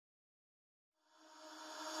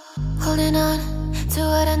Holding on to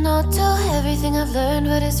what I know, to everything I've learned.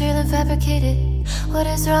 What is real and fabricated? What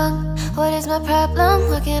is wrong? What is my problem?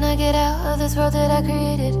 What can I get out of this world that I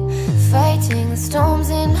created? Fighting the storms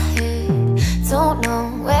in my head. Don't know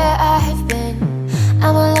where I have been.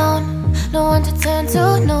 I'm alone, no one to turn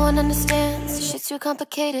to. No one understands, this shit's too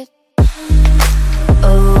complicated.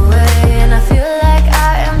 Away, and I feel like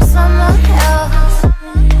I am someone else.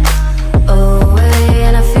 Away,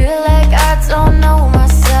 and I feel like I don't know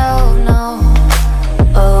myself, no.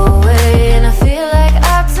 Away, and I feel like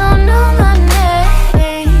I don't know my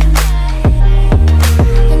name.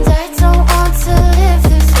 And I don't want to live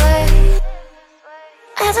this way.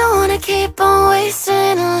 I don't wanna keep on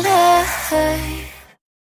wasting a life.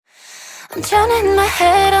 I'm drowning in my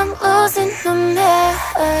head, I'm losing the mind.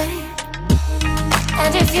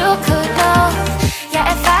 And if you could know,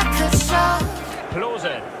 yeah, if I could show. Close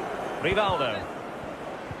it. Rivaldo.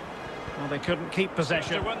 Well, they couldn't keep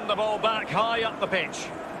possession. To win the ball back high up the pitch.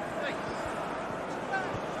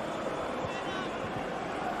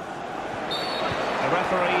 The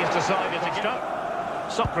referee has decided to stop.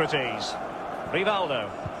 Socrates. Rivaldo.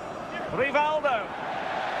 Rivaldo.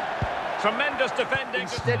 Tremendous defending.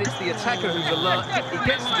 Instead, it's the attacker who's alert. He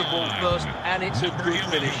gets to the ball first, and it's a good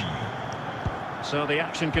finish. So the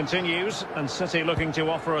action continues, and City looking to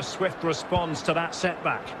offer a swift response to that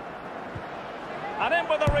setback. And in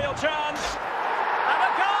with a real chance. And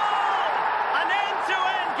a goal! An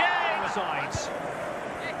end-to-end game! Sides.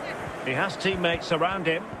 He has teammates around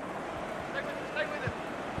him.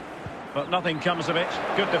 But nothing comes of it.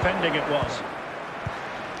 Good defending it was.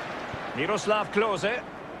 Miroslav Klose.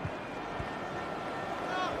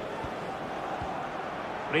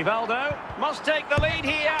 Rivaldo must take the lead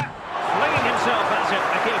here. Flinging himself at it,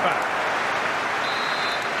 the keeper.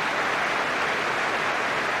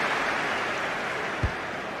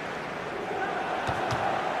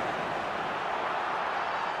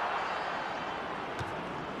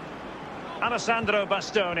 Alessandro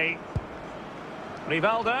Bastoni.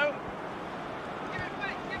 Rivaldo.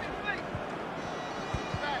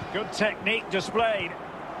 Good technique displayed.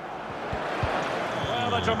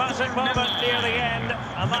 Well, a dramatic moment near the end,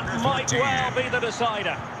 and that might well be the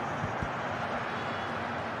decider.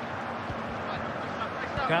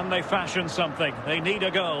 Can they fashion something? They need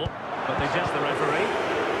a goal, but they test the referee.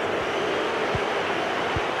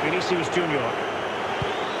 Vinicius Junior.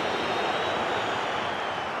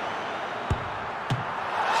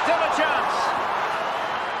 Still a chance.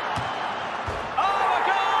 Oh, a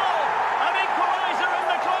goal! An equaliser in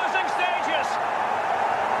the closing stages.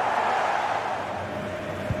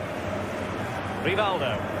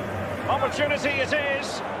 Rivaldo. Opportunity it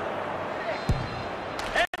is.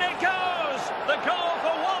 In it goes! The goal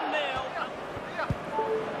for 1-0.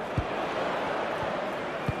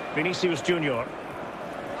 Vinicius Junior.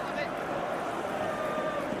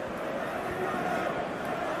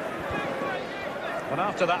 But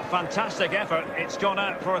after that fantastic effort, it's gone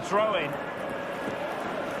out for a throw-in.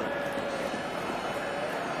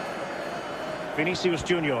 Vinicius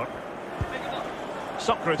Junior.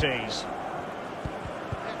 Socrates.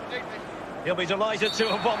 He'll be delighted to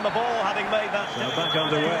have won the ball, having made that. So back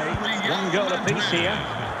underway. One goal apiece here.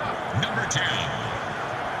 Number 10.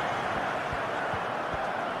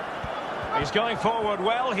 He's going forward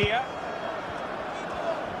well here.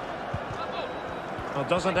 Well,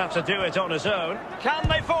 doesn't have to do it on his own. Can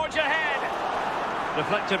they forge ahead?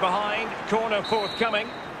 Deflected behind. Corner forthcoming.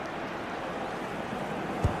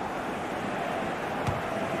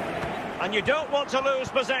 And you don't want to lose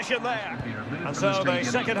possession there. And so the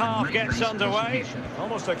second half gets underway.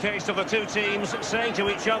 Almost a case of the two teams saying to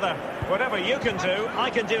each other, whatever you can do,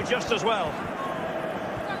 I can do just as well.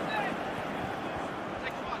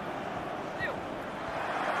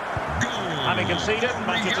 Having conceded,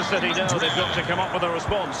 Manchester City know they've got to come up with a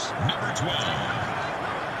response. Number 12.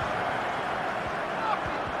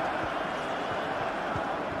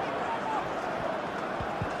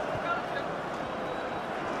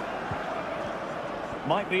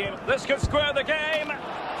 Might be able. This could square the game.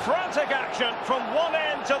 Frantic action from one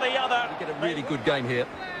end to the other. You get a really good game here.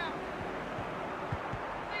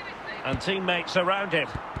 And teammates around him.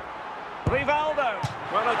 Rivaldo.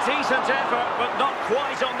 Well, a decent effort, but not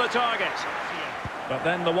quite on the target. But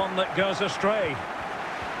then the one that goes astray.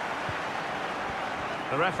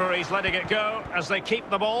 The referee's letting it go as they keep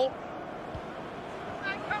the ball.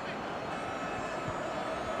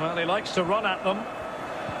 Well, he likes to run at them.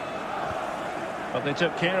 But they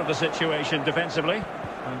took care of the situation defensively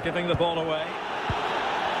and giving the ball away.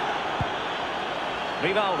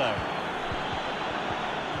 Rivaldo.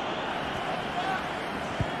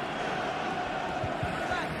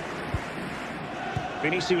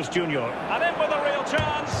 Vinicius Junior. And in with a real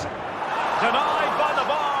chance. Denied by the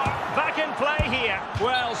bar. Back in play here.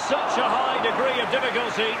 Well, such a high degree of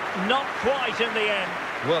difficulty. Not quite in the end.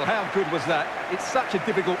 Well, how good was that? It's such a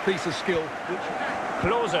difficult piece of skill.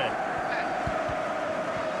 Close it.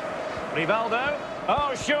 Rivaldo.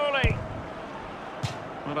 Oh, surely.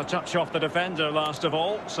 Well, a touch off the defender last of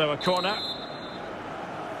all, so a corner.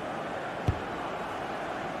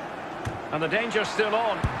 And the danger's still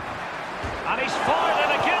on. And he's fired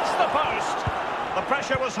it against the post. The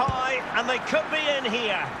pressure was high, and they could be in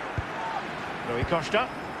here. Rui Costa.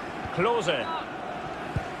 Close it.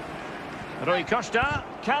 Rui Costa.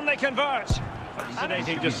 Can they convert?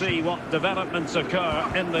 Fascinating to see what developments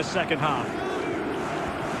occur in this second half.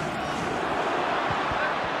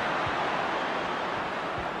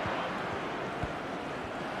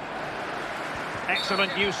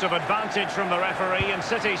 Excellent use of advantage from the referee in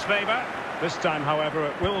City's favour. This time, however,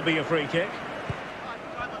 it will be a free kick.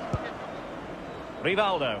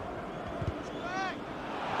 Rivaldo.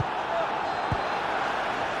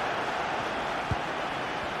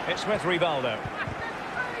 It's with Rivaldo.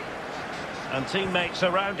 And teammates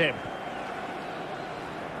around him.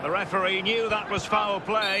 The referee knew that was foul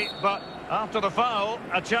play, but after the foul,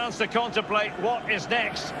 a chance to contemplate what is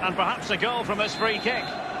next, and perhaps a goal from this free kick.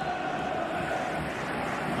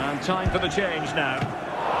 And time for the change now.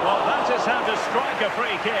 Well, that is how to strike a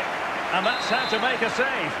free kick, and that's how to make a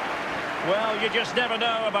save. Well, you just never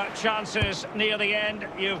know about chances near the end.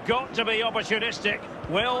 You've got to be opportunistic.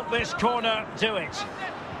 Will this corner do it?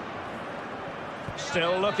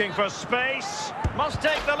 Still looking for space. Must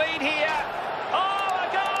take the lead here. Oh, a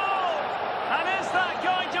goal! And is that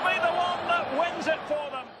going to be the one that wins it for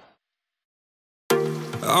them?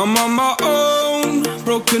 I'm on my own,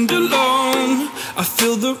 broken and alone. I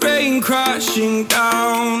feel the rain crashing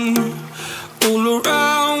down all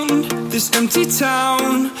around this empty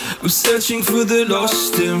town. I'm searching for the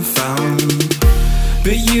lost and found,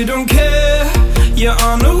 but you don't care, you're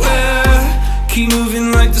unaware. Keep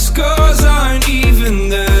moving like the scars aren't even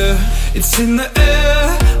there. It's in the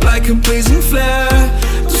air like a blazing flare.